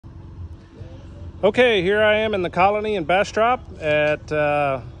Okay, here I am in the colony in Bastrop at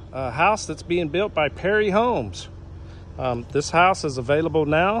a house that's being built by Perry Homes. This house is available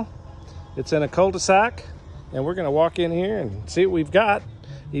now. It's in a cul-de-sac, and we're going to walk in here and see what we've got.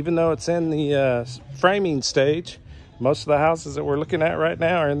 Even though it's in the framing stage, most of the houses that we're looking at right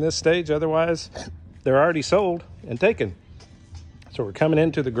now are in this stage. Otherwise, they're already sold and taken. So we're coming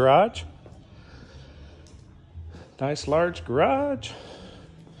into the garage. Nice large garage.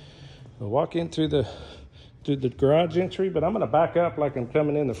 We'll walk in through the garage entry, but I'm going to back up like I'm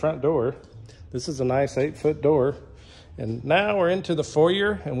coming in the front door. This is a nice 8-foot door. And now we're into the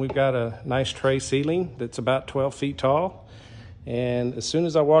foyer, and we've got a nice tray ceiling that's about 12 feet tall. And as soon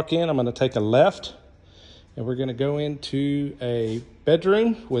as I walk in, I'm going to take a left, and we're going to go into a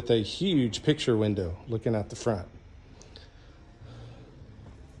bedroom with a huge picture window looking at the front.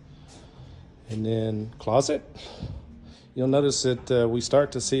 And then closet. You'll notice that we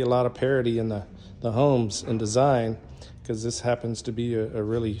start to see a lot of parity in the homes and design, because this happens to be a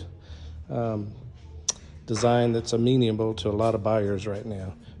really design that's amenable to a lot of buyers right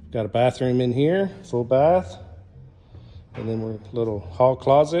now. Got a bathroom in here, full bath, and then we're a little hall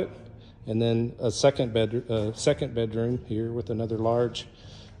closet, and then a second bedroom here with another large,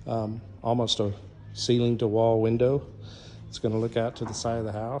 almost a ceiling to wall window. It's going to look out to the side of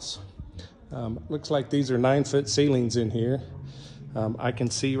the house. Looks like these are 9-foot ceilings in here. I can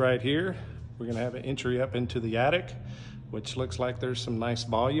see right here, we're going to have an entry up into the attic, which looks like there's some nice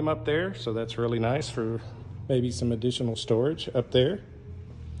volume up there. So that's really nice for maybe some additional storage up there.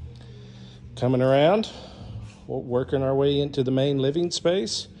 Coming around, working our way into the main living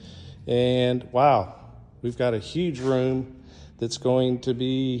space. And wow, we've got a huge room that's going to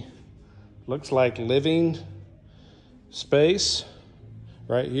be, looks like living space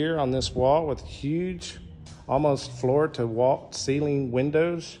right here on this wall with huge, almost floor to wall ceiling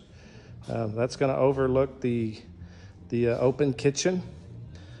windows. That's going to overlook the open kitchen.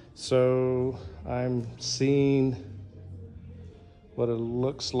 So I'm seeing what it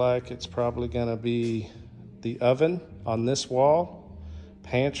looks like. It's probably going to be the oven on this wall,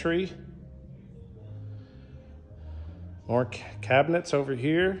 pantry, more cabinets over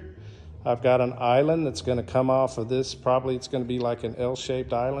here. I've got an island that's going to come off of this. Probably it's going to be like an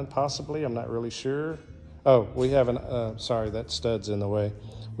L-shaped island, possibly. I'm not really sure. Oh, we have an, sorry, that stud's in the way.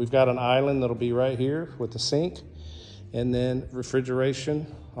 We've got an island that'll be right here with the sink, and then refrigeration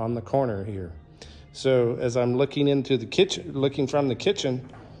on the corner here. So as I'm looking into the kitchen, looking from the kitchen,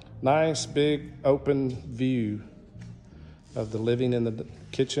 nice big open view of the living in the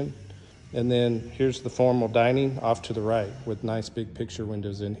kitchen. And then here's the formal dining off to the right with nice big picture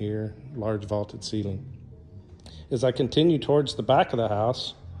windows in here, large vaulted ceiling. As I continue towards the back of the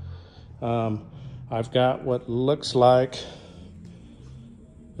house, I've got what looks like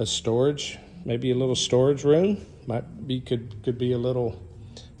a storage, maybe a little storage room. Might be, could be a little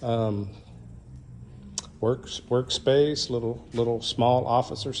workspace, little small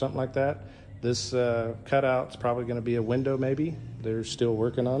office or something like that. This cutout's probably going to be a window maybe. They're still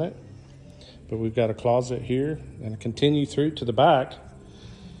working on it. But we've got a closet here, and continue through to the back.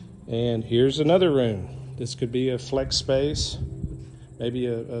 And here's another room. This could be a flex space, maybe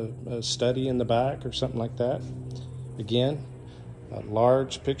a study in the back or something like that. Again,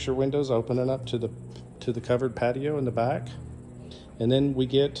 large picture windows opening up to the covered patio in the back. And then we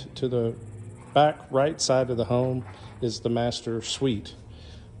get to the back right side of the home is the master suite.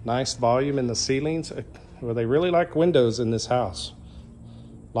 Nice volume in the ceilings. Well, they really like windows in this house.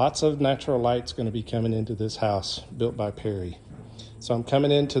 Lots of natural light's going to be coming into this house built by Perry. So I'm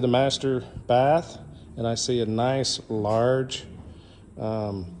coming into the master bath, and I see a nice large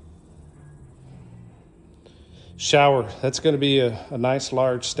shower. That's going to be a nice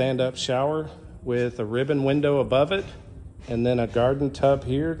large stand-up shower with a ribbon window above it, and then a garden tub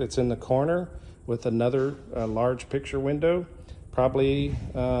here that's in the corner with another large picture window. Probably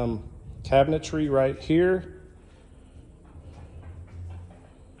cabinetry right here.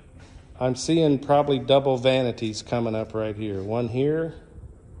 I'm seeing probably double vanities coming up right here. One here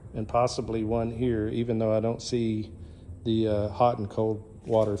and possibly one here, even though I don't see the hot and cold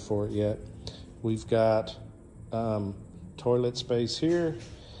water for it yet. We've got toilet space here.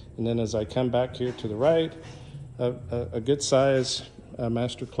 And then as I come back here to the right, a good size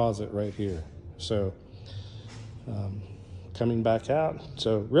master closet right here. So coming back out.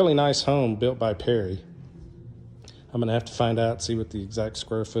 So really nice home built by Perry. I'm going to have to find out, see what the exact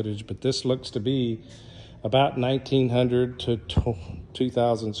square footage, but this looks to be about 1,900 to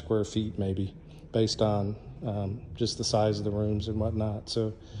 2,000 square feet maybe, based on just the size of the rooms and whatnot.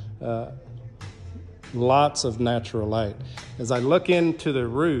 So lots of natural light. As I look into the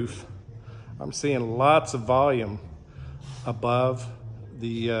roof, I'm seeing lots of volume above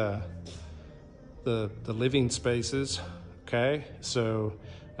the living spaces. Okay, so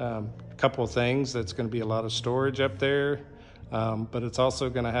a couple of things. That's going to be a lot of storage up there, but it's also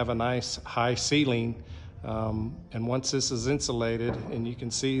going to have a nice high ceiling. And once this is insulated, and you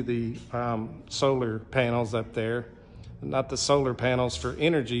can see the solar panels up there, not the solar panels for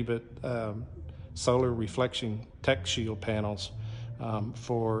energy, but solar reflection tech shield panels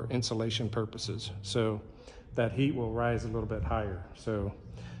for insulation purposes. So that heat will rise a little bit higher. So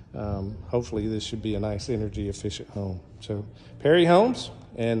hopefully this should be a nice energy efficient home. So Perry Homes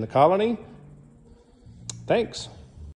and the Colony, thanks.